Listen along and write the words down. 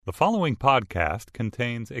The following podcast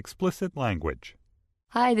contains explicit language.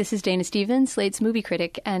 Hi, this is Dana Stevens, Slate's movie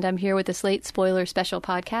critic, and I'm here with the Slate Spoiler Special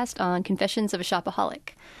podcast on Confessions of a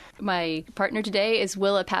Shopaholic. My partner today is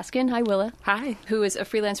Willa Paskin. Hi, Willa. Hi. Who is a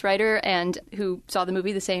freelance writer and who saw the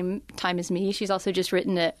movie the same time as me. She's also just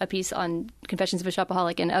written a piece on Confessions of a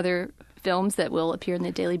Shopaholic and other films that will appear in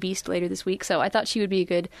the Daily Beast later this week. So I thought she would be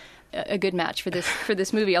a good match for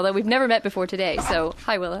this movie, although we've never met before today. So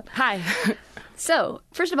hi, Willa. Hi. So,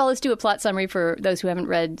 first of all, let's do a plot summary for those who haven't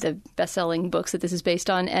read the best-selling books that this is based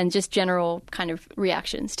on, and just general kind of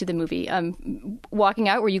reactions to the movie. Walking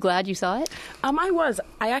out, were you glad you saw it? I was.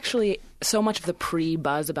 So much of the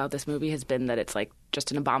pre-buzz about this movie has been that it's like just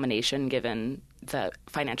an abomination given the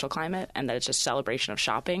financial climate and that it's just a celebration of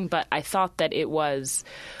shopping. But I thought that it was,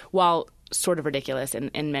 while sort of ridiculous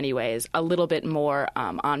in many ways, a little bit more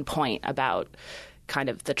on point about kind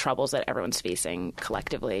of the troubles that everyone's facing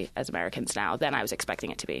collectively as Americans now than I was expecting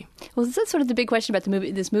it to be. Well, that's sort of the big question about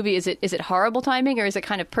this movie. Is it horrible timing or is it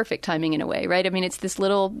kind of perfect timing in a way, right? I mean, it's this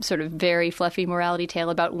little sort of very fluffy morality tale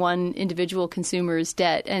about one individual consumer's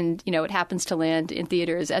debt, and, you know, it happens to land in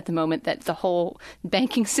theaters at the moment that the whole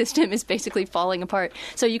banking system is basically falling apart.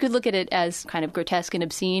 So you could look at it as kind of grotesque and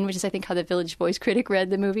obscene, which is, I think, how the Village Voice critic read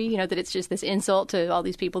the movie, you know, that it's just this insult to all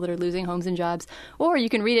these people that are losing homes and jobs. Or you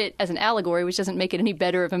can read it as an allegory, which doesn't make it any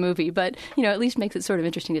better of a movie, but, you know, at least makes it sort of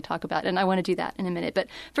interesting to talk about. And I want to do that in a minute. But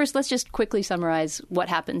first, let's just quickly summarize what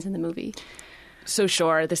happens in the movie. So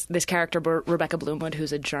sure, this character, Rebecca Bloomwood,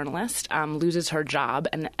 who's a journalist, loses her job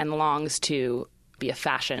and longs to be a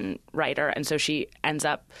fashion writer. And so she ends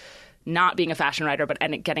up not being a fashion writer, but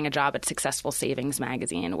getting a job at Successful Savings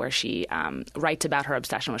magazine, where she writes about her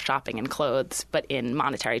obsession with shopping and clothes, but in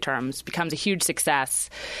monetary terms, becomes a huge success.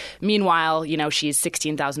 Meanwhile, you know, she's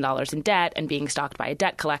 $16,000 in debt and being stalked by a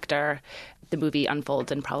debt collector. The movie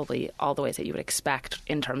unfolds in probably all the ways that you would expect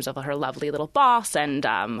in terms of her lovely little boss and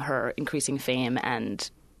her increasing fame, and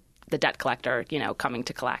the debt collector, you know, coming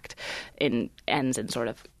to collect. Ends in sort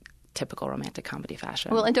of typical romantic comedy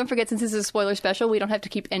fashion. Well, and don't forget, since this is a spoiler special, we don't have to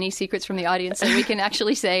keep any secrets from the audience. And we can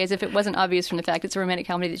actually say, as if it wasn't obvious from the fact it's a romantic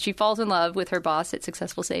comedy, that she falls in love with her boss at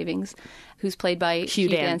Successful Savings, who's played by Hugh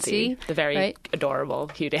Dancy. The very adorable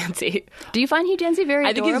Hugh Dancy. Do you find Hugh Dancy very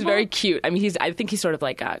adorable? I think he's very cute. I mean, I think he's sort of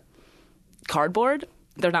like a cardboard.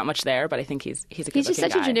 There's not much there, but I think he's a good-looking guy. He's just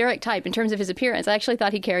such a generic type in terms of his appearance. I actually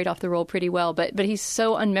thought he carried off the role pretty well, but he's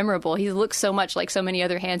so unmemorable. He looks so much like so many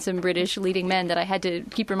other handsome British leading men that I had to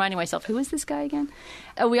keep reminding myself, who is this guy again?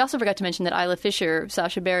 Oh, we also forgot to mention that Isla Fisher,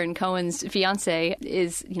 Sacha Baron Cohen's fiancée,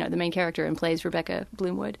 is, you know, the main character and plays Rebecca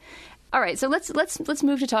Bloomwood. All right, so let's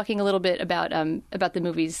move to talking a little bit about the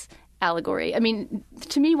movie's allegory. I mean,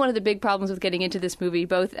 to me, one of the big problems with getting into this movie,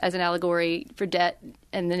 both as an allegory for debt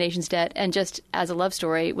and the nation's debt, and just as a love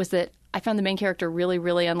story, was that I found the main character really,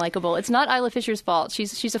 really unlikable. It's not Isla Fisher's fault.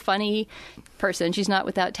 She's a funny person. She's not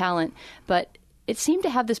without talent. But it seemed to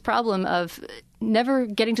have this problem of never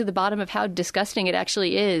getting to the bottom of how disgusting it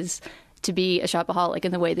actually is to be a shopaholic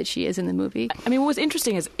in the way that she is in the movie. I mean, what was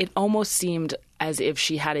interesting is it almost seemed as if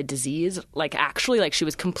she had a disease, like she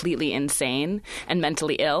was completely insane and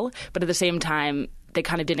mentally ill. But at the same time, they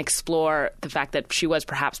kind of didn't explore the fact that she was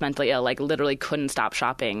perhaps mentally ill, like literally couldn't stop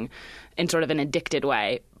shopping in sort of an addicted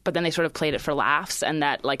way. But then they sort of played it for laughs, and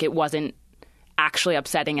that like it wasn't actually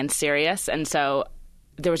upsetting and serious. And so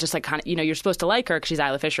there was just like kind of, you know, you're supposed to like her because she's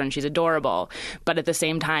Isla Fisher and she's adorable. But at the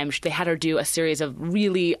same time, they had her do a series of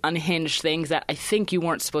really unhinged things that I think you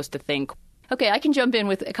weren't supposed to think. Okay, I can jump in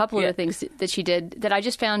with a couple of the things that she did that I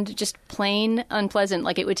just found just plain unpleasant.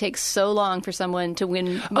 Like, it would take so long for someone to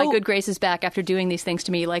win my good graces back after doing these things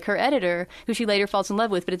to me. Like her editor, who she later falls in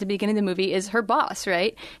love with, but at the beginning of the movie is her boss,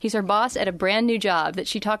 right? He's her boss at a brand new job that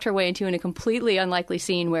she talked her way into in a completely unlikely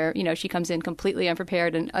scene where, you know, she comes in completely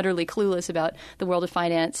unprepared and utterly clueless about the world of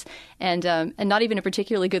finance and not even a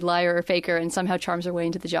particularly good liar or faker, and somehow charms her way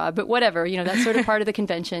into the job. But whatever, you know, that's sort of part of the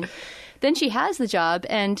convention. Then she has the job,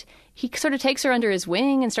 and he sort of takes her under his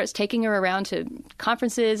wing and starts taking her around to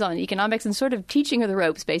conferences on economics and sort of teaching her the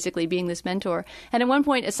ropes, basically being this mentor. And at one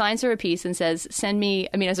point assigns her a piece and says,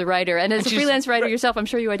 as a writer, and as a freelance writer yourself, I'm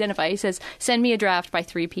sure you identify, he says, send me a draft by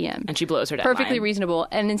 3 p.m. And she blows her deadline. Perfectly reasonable.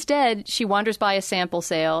 And instead, she wanders by a sample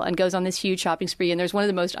sale and goes on this huge shopping spree. And there's one of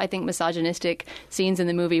the most, I think, misogynistic scenes in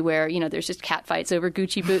the movie where, you know, there's just catfights over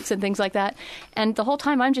Gucci boots and things like that. And the whole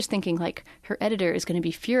time I'm just thinking, like, her editor is going to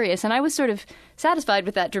be furious. And I was sort of satisfied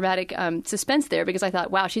with that dramatic suspense there, because I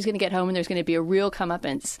thought, wow, she's going to get home and there's going to be a real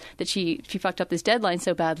comeuppance that she fucked up this deadline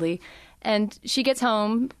so badly. And she gets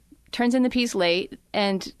home, turns in the piece late,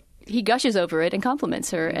 and he gushes over it and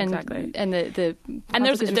compliments her. And, Exactly. And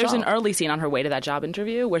there's an early scene on her way to that job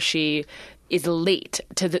interview where she is late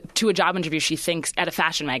to a job interview. She thinks at a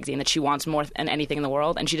fashion magazine that she wants more than anything in the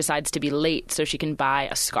world, and she decides to be late so she can buy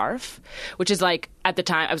a scarf, which is like, at the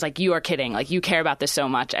time I was like, you are kidding, like you care about this so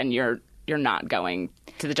much and you're not going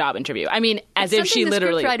to the job interview. I mean, as if she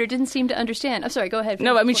literally... the scriptwriter didn't seem to understand. I'm sorry, go ahead.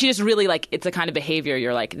 No, I mean, she just really, like, it's the kind of behavior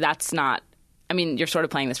you're like, that's not... I mean, you're sort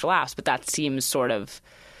of playing this for laughs, but that seems sort of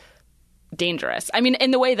dangerous. I mean,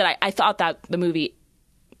 in the way that I thought that the movie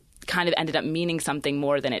kind of ended up meaning something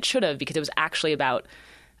more than it should have, because it was actually about...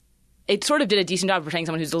 It sort of did a decent job of portraying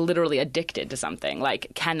someone who's literally addicted to something,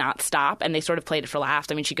 like cannot stop, and they sort of played it for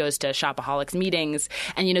laughs. I mean, she goes to Shopaholics meetings,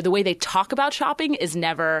 and, you know, the way they talk about shopping is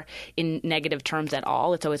never in negative terms at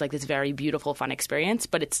all. It's always like this very beautiful, fun experience,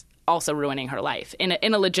 but it's also ruining her life in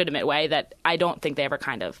a legitimate way that I don't think they ever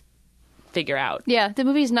kind of figure out. Yeah, the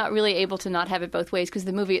movie's not really able to not have it both ways, because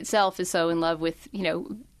the movie itself is so in love with, you know,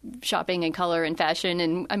 shopping and color and fashion.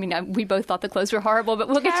 And I mean, we both thought the clothes were horrible, but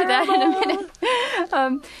we'll get to that in a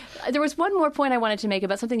minute. There was one more point I wanted to make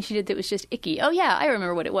about something she did that was just icky. Oh yeah, I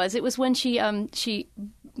remember what it was. It was when she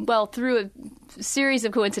through a series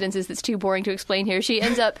of coincidences that's too boring to explain here, she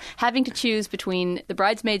ends up having to choose between the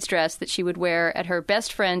bridesmaid's dress that she would wear at her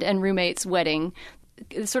best friend and roommate's wedding.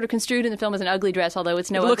 It's sort of construed in the film as an ugly dress, although it's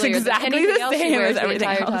no uglier than anything else she wears the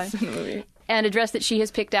entire time. In the movie. And a dress that she has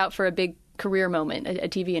picked out for a big career moment, a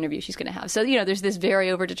TV interview she's going to have. So, you know, there's this very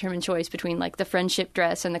overdetermined choice between like the friendship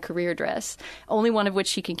dress and the career dress, only one of which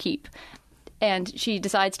she can keep. And she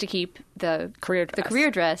decides to keep the career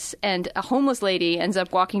dress, and a homeless lady ends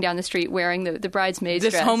up walking down the street wearing the bridesmaid's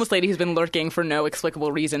dress. This homeless lady who's been lurking for no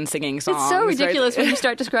explicable reason, singing songs. It's so ridiculous when you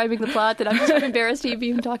start describing the plot that I'm just embarrassed to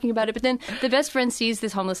even talking about it. But then the best friend sees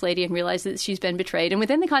this homeless lady and realizes that she's been betrayed. And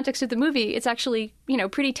within the context of the movie, it's actually, you know,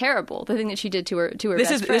 pretty terrible, the thing that she did to her best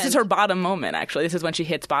friend. This is her bottom moment, actually. This is when she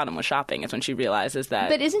hits bottom with shopping. It's when she realizes that...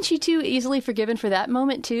 But isn't she too easily forgiven for that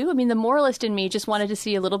moment, too? I mean, the moralist in me just wanted to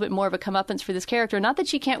see a little bit more of a comeuppance for this character. Not that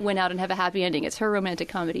she can't win out and have a happy ending. It's her romantic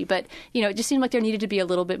comedy. But, you know, it just seemed like there needed to be a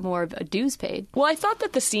little bit more of a dues paid. Well, I thought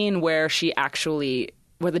that the scene where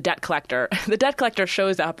where the debt collector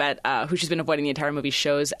shows up at, who she's been avoiding the entire movie,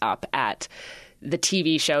 shows up at the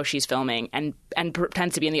TV show she's filming and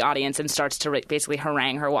pretends to be in the audience and starts to basically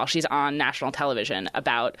harangue her while she's on national television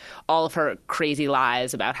about all of her crazy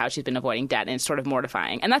lies about how she's been avoiding debt, and it's sort of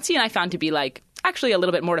mortifying. And that scene I found to be like actually a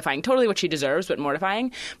little bit mortifying, totally what she deserves, but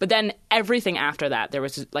mortifying. But then everything after that, there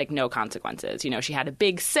was like no consequences. You know, she had a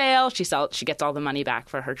big sale. She gets all the money back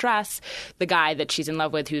for her dress. The guy that she's in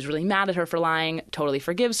love with, who's really mad at her for lying, totally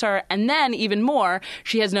forgives her. And then even more,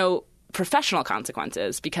 she has no professional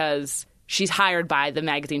consequences because she's hired by the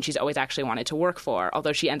magazine she's always actually wanted to work for,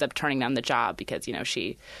 although she ends up turning down the job because, you know,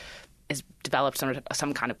 she has developed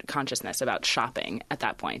some kind of consciousness about shopping at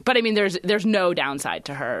that point. But I mean, there's no downside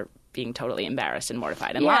to her being totally embarrassed and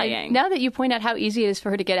mortified and lying. Now that you point out how easy it is for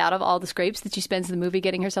her to get out of all the scrapes that she spends the movie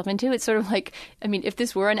getting herself into, it's sort of like, I mean, if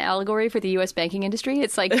this were an allegory for the U.S. banking industry,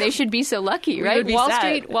 it's like they should be so lucky, right?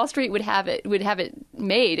 Wall Street would have it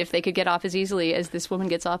made if they could get off as easily as this woman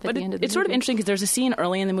gets off at the end of the movie. It's sort of interesting because there's a scene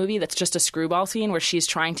early in the movie that's just a screwball scene where she's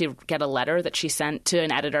trying to get a letter that she sent to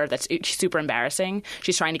an editor that's super embarrassing.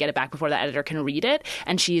 She's trying to get it back before the editor can read it,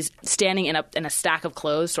 and she's standing in a stack of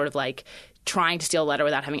clothes, sort of like trying to steal a letter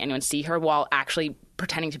without having anyone see her while actually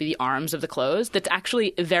pretending to be the arms of the clothes. That's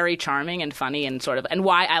actually very charming and funny and sort of, and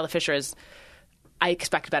why Isla Fisher is, I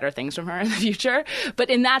expect better things from her in the future. But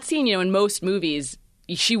in that scene, you know, in most movies,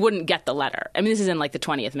 she wouldn't get the letter. I mean, this is in like the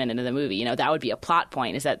 20th minute of the movie. You know, that would be a plot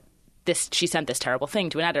point, is that she sent this terrible thing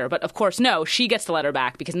to an editor. But of course, no, she gets the letter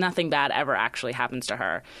back because nothing bad ever actually happens to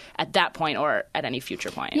her at that point or at any future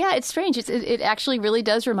point. Yeah, it's strange. It actually really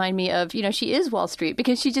does remind me of, you know, she is Wall Street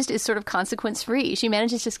because she just is sort of consequence-free. She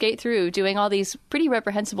manages to skate through doing all these pretty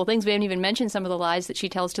reprehensible things. We haven't even mentioned some of the lies that she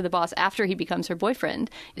tells to the boss after he becomes her boyfriend.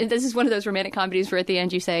 And this is one of those romantic comedies where at the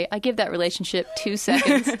end you say, I give that relationship 2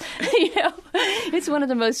 seconds. You know, it's one of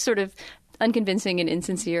the most sort of unconvincing and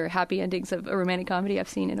insincere happy endings of a romantic comedy I've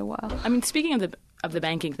seen in a while. I mean, speaking of the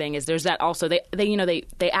banking thing, is there's that also they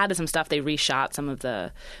added some stuff. They reshot some of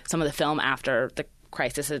the film after the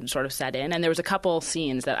crisis had sort of set in, and there was a couple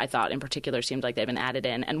scenes that I thought in particular seemed like they'd been added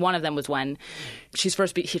in. And one of them was when she's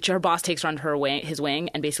her boss takes her under his wing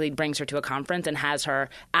and basically brings her to a conference and has her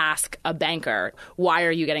ask a banker, why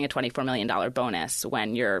are you getting a $24 million bonus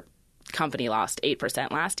when your company lost 8%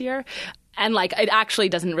 last year? And, like, it actually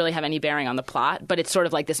doesn't really have any bearing on the plot, but it's sort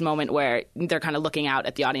of like this moment where they're kind of looking out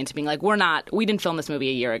at the audience and being like, we didn't film this movie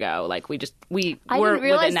a year ago. Like, I didn't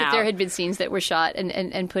realize that there had been scenes that were shot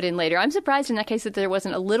and put in later. I'm surprised in that case that there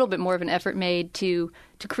wasn't a little bit more of an effort made to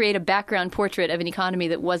to create a background portrait of an economy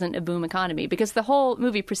that wasn't a boom economy, because the whole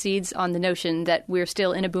movie proceeds on the notion that we're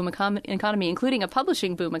still in a boom economy, including a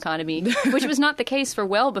publishing boom economy, which was not the case for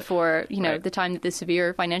well before, the time that the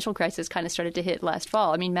severe financial crisis kind of started to hit last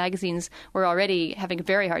fall. I mean, magazines were already having a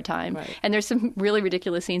very hard time. Right. And there's some really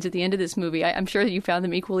ridiculous scenes at the end of this movie. I'm sure you found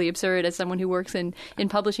them equally absurd as someone who works in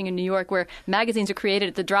publishing in New York, where magazines are created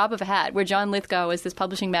at the drop of a hat, where John Lithgow, as this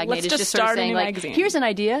publishing magnate, is just sort of saying, like, here's an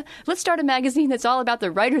idea. Let's start a magazine that's all about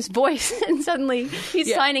the writer's voice. And suddenly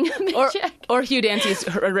he's signing a big check. Or Hugh Dancy's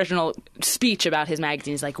original speech about his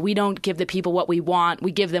magazine is like, we don't give the people what we want.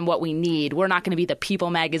 We give them what we need. We're not going to be the People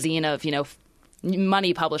magazine of,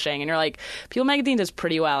 money publishing. And you're like, People magazine does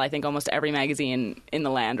pretty well. I think almost every magazine in the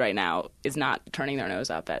land right now is not turning their nose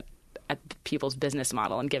up at People's business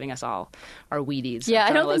model and giving us all our Wheaties. Yeah,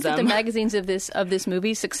 I don't think that the magazines of this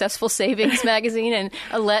movie, Successful Savings magazine and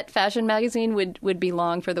Alette Fashion magazine, would be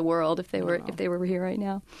long for the world if they were here right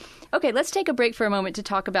now. Okay, let's take a break for a moment to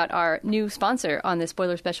talk about our new sponsor on the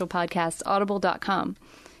Spoiler Special podcast, Audible.com,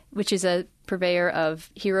 which is a purveyor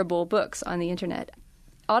of hearable books on the internet.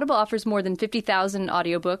 Audible offers more than 50,000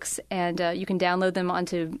 audiobooks, and you can download them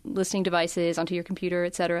onto listening devices, onto your computer,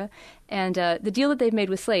 etc. And the deal that they've made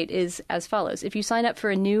with Slate is as follows. If you sign up for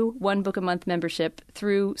a new one book a month membership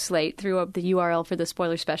through Slate, through the URL for the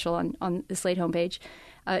Spoiler Special on the Slate homepage,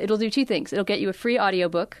 it'll do two things. It'll get you a free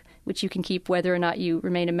audiobook, which you can keep whether or not you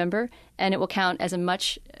remain a member, and it will count as a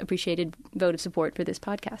much appreciated vote of support for this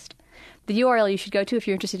podcast. The URL you should go to if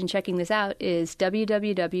you're interested in checking this out is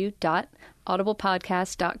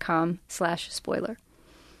www.audiblepodcast.com/spoiler.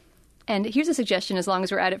 And here's a suggestion, as long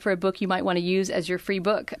as we're at it, for a book you might want to use as your free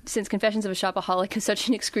book. Since Confessions of a Shopaholic is such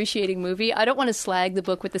an excruciating movie, I don't want to slag the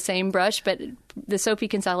book with the same brush, but the Sophie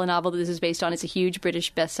Kinsella novel that this is based on is a huge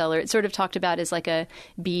British bestseller. It's sort of talked about as like a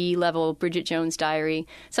B-level Bridget Jones diary.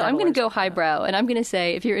 So I'm going to go highbrow, and I'm going to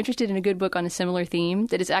say, if you're interested in a good book on a similar theme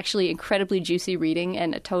that is actually incredibly juicy reading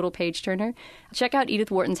and a total page-turner, check out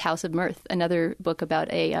Edith Wharton's House of Mirth, another book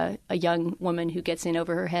about a young woman who gets in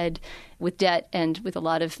over her head with debt and with a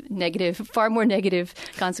lot of far more negative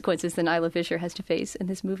consequences than Isla Fisher has to face in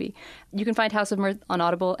this movie. You can find House of Mirth on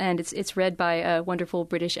Audible, and it's read by a wonderful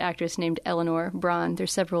British actress named Eleanor Braun.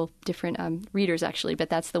 There's several different readers, actually, but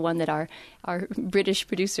that's the one that our British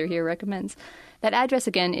producer here recommends. That address,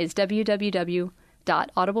 again, is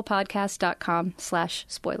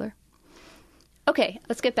www.audiblepodcast.com/spoiler. Okay,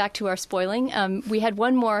 let's get back to our spoiling. We had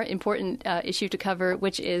one more important issue to cover,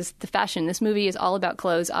 which is the fashion. This movie is all about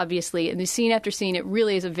clothes, obviously, and scene after scene, it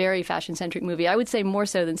really is a very fashion-centric movie. I would say more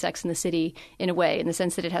so than Sex and the City, in a way, in the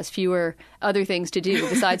sense that it has fewer other things to do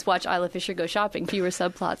besides watch Isla Fisher go shopping, fewer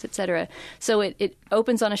subplots, etc. So it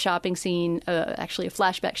opens on a shopping scene, actually a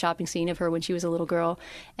flashback shopping scene of her when she was a little girl,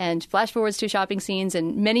 and flash forwards to shopping scenes,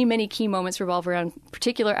 and many, many key moments revolve around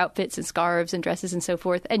particular outfits and scarves and dresses and so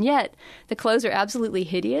forth. And yet, the clothes are absolutely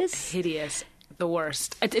hideous. Hideous. The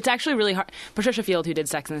worst. It's actually really hard. Patricia Field, who did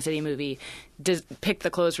Sex and the City movie, picked the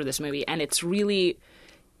clothes for this movie, and it's really...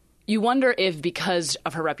 You wonder if, because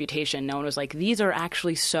of her reputation, no one was like, these are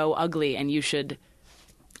actually so ugly and you should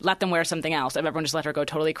let them wear something else, if everyone just let her go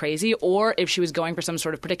totally crazy, or if she was going for some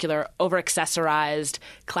sort of particular over-accessorized,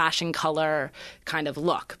 clashing color kind of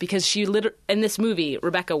look. Because in this movie,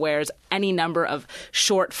 Rebecca wears any number of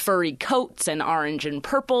short, furry coats and orange and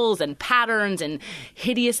purples and patterns and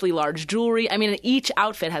hideously large jewelry. I mean, each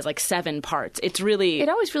outfit has like 7 parts. It's really... It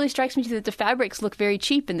always really strikes me that the fabrics look very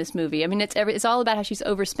cheap in this movie. I mean, it's all about how she's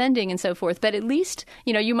overspending and so forth. But at least,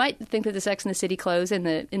 you might think that the Sex and the City clothes in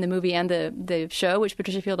the movie and the show, which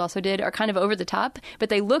Patricia Field also did, are kind of over the top, but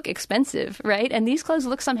they look expensive, right? And these clothes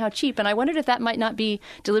look somehow cheap. And I wondered if that might not be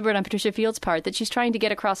deliberate on Patricia Field's part, that she's trying to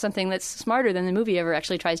get across something that's smarter than the movie ever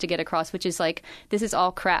actually tries to get across, which is like, this is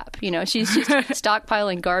all crap. She's just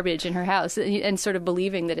stockpiling garbage in her house and sort of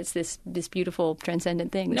believing that it's this beautiful,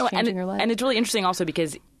 transcendent thing that's changing her life. And it's really interesting also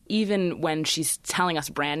because even when she's telling us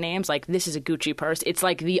brand names, like, this is a Gucci purse, it's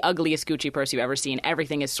like the ugliest Gucci purse you've ever seen.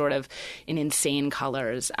 Everything is sort of in insane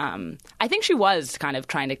colors. I think she was kind of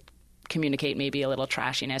trying to communicate maybe a little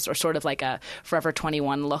trashiness or sort of like a Forever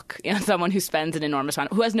 21 look, someone who spends an enormous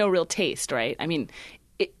amount, who has no real taste, right? I mean,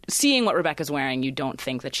 seeing what Rebecca's wearing, you don't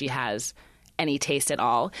think that she has any taste at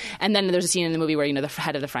all. And then there's a scene in the movie where, the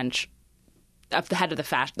head of the French the head of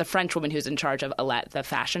the French woman who's in charge of Alette, the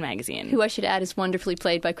fashion magazine. Who I should add is wonderfully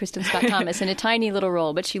played by Kristen Scott Thomas in a tiny little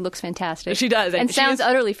role, but she looks fantastic. She does. And sounds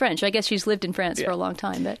utterly French. I guess she's lived in France for a long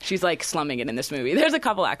time. But she's like slumming it in this movie. There's a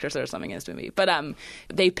couple actors that are slumming in this movie. But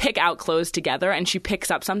they pick out clothes together, and she picks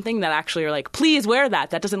up something that actually are like, please wear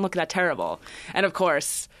that. That doesn't look that terrible. And of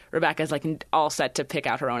course, Rebecca's like all set to pick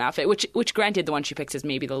out her own outfit, which granted, the one she picks is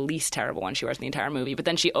maybe the least terrible one she wears in the entire movie, but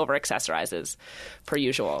then she over-accessorizes per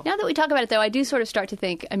usual. Now that we talk about it, though, I do sort of start to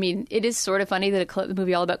think, I mean, it is sort of funny that a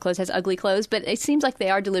movie all about clothes has ugly clothes, but it seems like they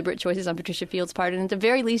are deliberate choices on Patricia Field's part, and at the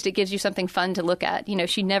very least, it gives you something fun to look at. You know,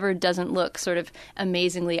 she never doesn't look sort of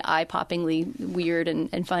amazingly, eye-poppingly weird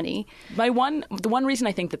and funny. The one reason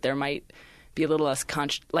I think that there might be a little less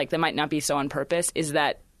they might not be so on purpose is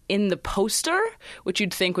that in the poster, which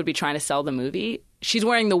you'd think would be trying to sell the movie, she's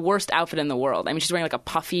wearing the worst outfit in the world. I mean, she's wearing like a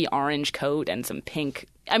puffy orange coat and some pink.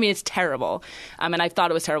 I mean, it's terrible. And I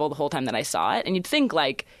thought it was terrible the whole time that I saw it. And you'd think,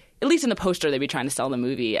 like, at least in the poster, they'd be trying to sell the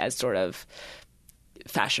movie as sort of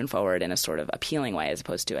fashion forward in a sort of appealing way as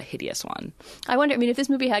opposed to a hideous one. I wonder, I mean, if this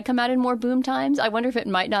movie had come out in more boom times, I wonder if it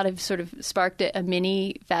might not have sort of sparked a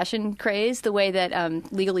mini fashion craze the way that the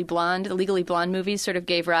Legally Blonde movies sort of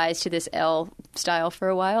gave rise to this Elle style for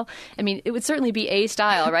a while. I mean, it would certainly be a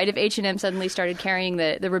style, right? If H&M suddenly started carrying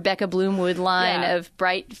the Rebecca Bloomwood line of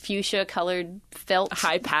bright fuchsia colored felt.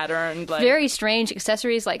 High patterned. Very strange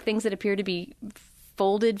accessories, like things that appear to be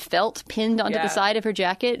folded felt pinned onto the side of her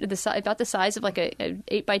jacket, about the size of like a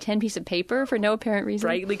 8x10 piece of paper for no apparent reason.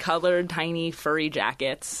 Brightly colored, tiny, furry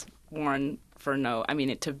jackets worn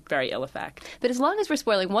to very ill effect. But as long as we're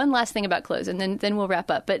spoiling, one last thing about clothes, and then we'll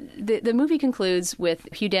wrap up. But the movie concludes with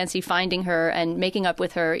Hugh Dancy finding her and making up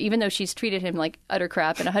with her, even though she's treated him like utter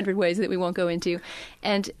crap in 100 ways that we won't go into.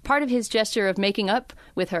 And part of his gesture of making up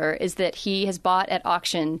with her is that he has bought at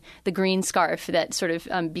auction the green scarf that sort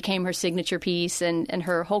of became her signature piece, and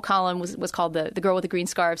her whole column was called the Girl with the Green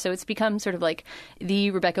Scarf. So it's become sort of like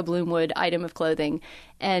the Rebecca Bloomwood item of clothing.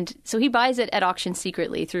 And so he buys it at auction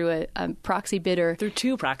secretly through a proxy bidder. Through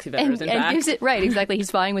two proxy bidders, in fact. And gives it, right, exactly.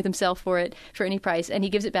 He's vying with himself for it for any price, and he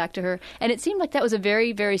gives it back to her. And it seemed like that was a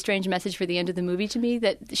very, very strange message for the end of the movie to me,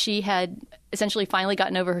 that she had essentially finally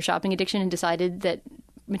gotten over her shopping addiction and decided that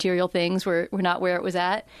material things were not where it was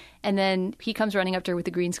at. And then he comes running up to her with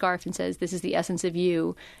the green scarf and says, "This is the essence of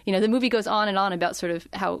you." You know, the movie goes on and on about sort of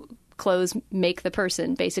how clothes make the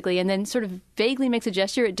person, basically, and then sort of vaguely makes a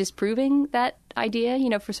gesture at disproving that idea, you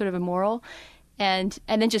know, for sort of a moral, and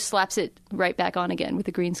then just slaps it right back on again with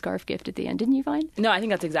the green scarf gift at the end. Didn't you find? No, I think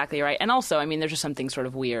that's exactly right. And also, I mean, there's just something sort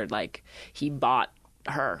of weird, like he bought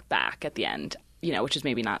her back at the end, you know, which is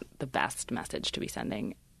maybe not the best message to be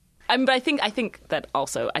sending. But I think that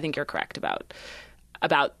also, I think you're correct about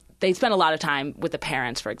they spend a lot of time with the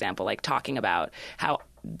parents, for example, like talking about how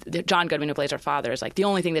John Goodman, who plays her father, is like, the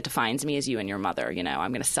only thing that defines me is you and your mother. You know,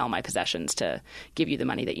 I'm going to sell my possessions to give you the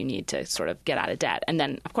money that you need to sort of get out of debt. And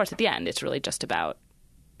then, of course, at the end, it's really just about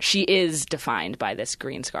she is defined by this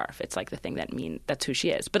green scarf. It's like the thing that's who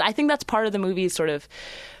she is. But I think that's part of the movie's sort of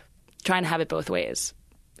trying to have it both ways,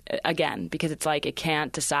 again, because it's like it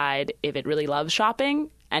can't decide if it really loves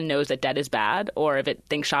shopping and knows that debt is bad, or if it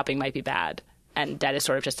thinks shopping might be bad. And debt is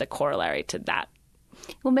sort of just a corollary to that.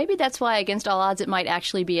 Well, maybe that's why, against all odds, it might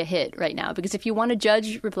actually be a hit right now. Because if you want to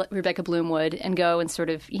judge Rebecca Bloomwood and go and sort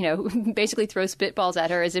of, you know, basically throw spitballs at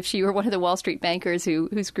her as if she were one of the Wall Street bankers who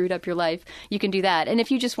screwed up your life, you can do that. And if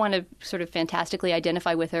you just want to sort of fantastically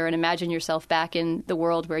identify with her and imagine yourself back in the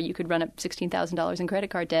world where you could run up $16,000 in credit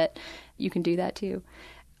card debt, you can do that too.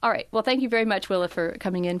 All right. Well, thank you very much, Willa, for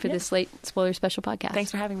coming in for this Slate Spoiler Special podcast.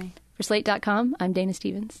 Thanks for having me. For Slate.com, I'm Dana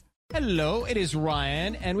Stevens. Hello, it is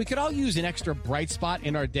Ryan, and we could all use an extra bright spot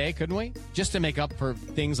in our day, couldn't we? Just to make up for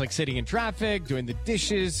things like sitting in traffic, doing the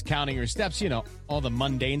dishes, counting your steps, you know, all the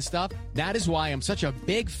mundane stuff. That is why I'm such a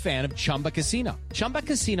big fan of Chumba Casino. Chumba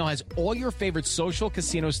Casino has all your favorite social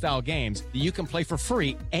casino-style games that you can play for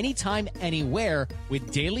free anytime, anywhere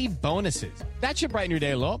with daily bonuses. That should brighten your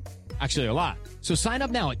day a little. Actually, a lot. So sign up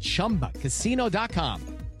now at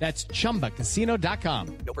ChumbaCasino.com. That's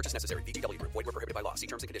ChumbaCasino.com. No purchase necessary. VGW Group. Void where prohibited by law. See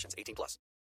terms and conditions. 18+.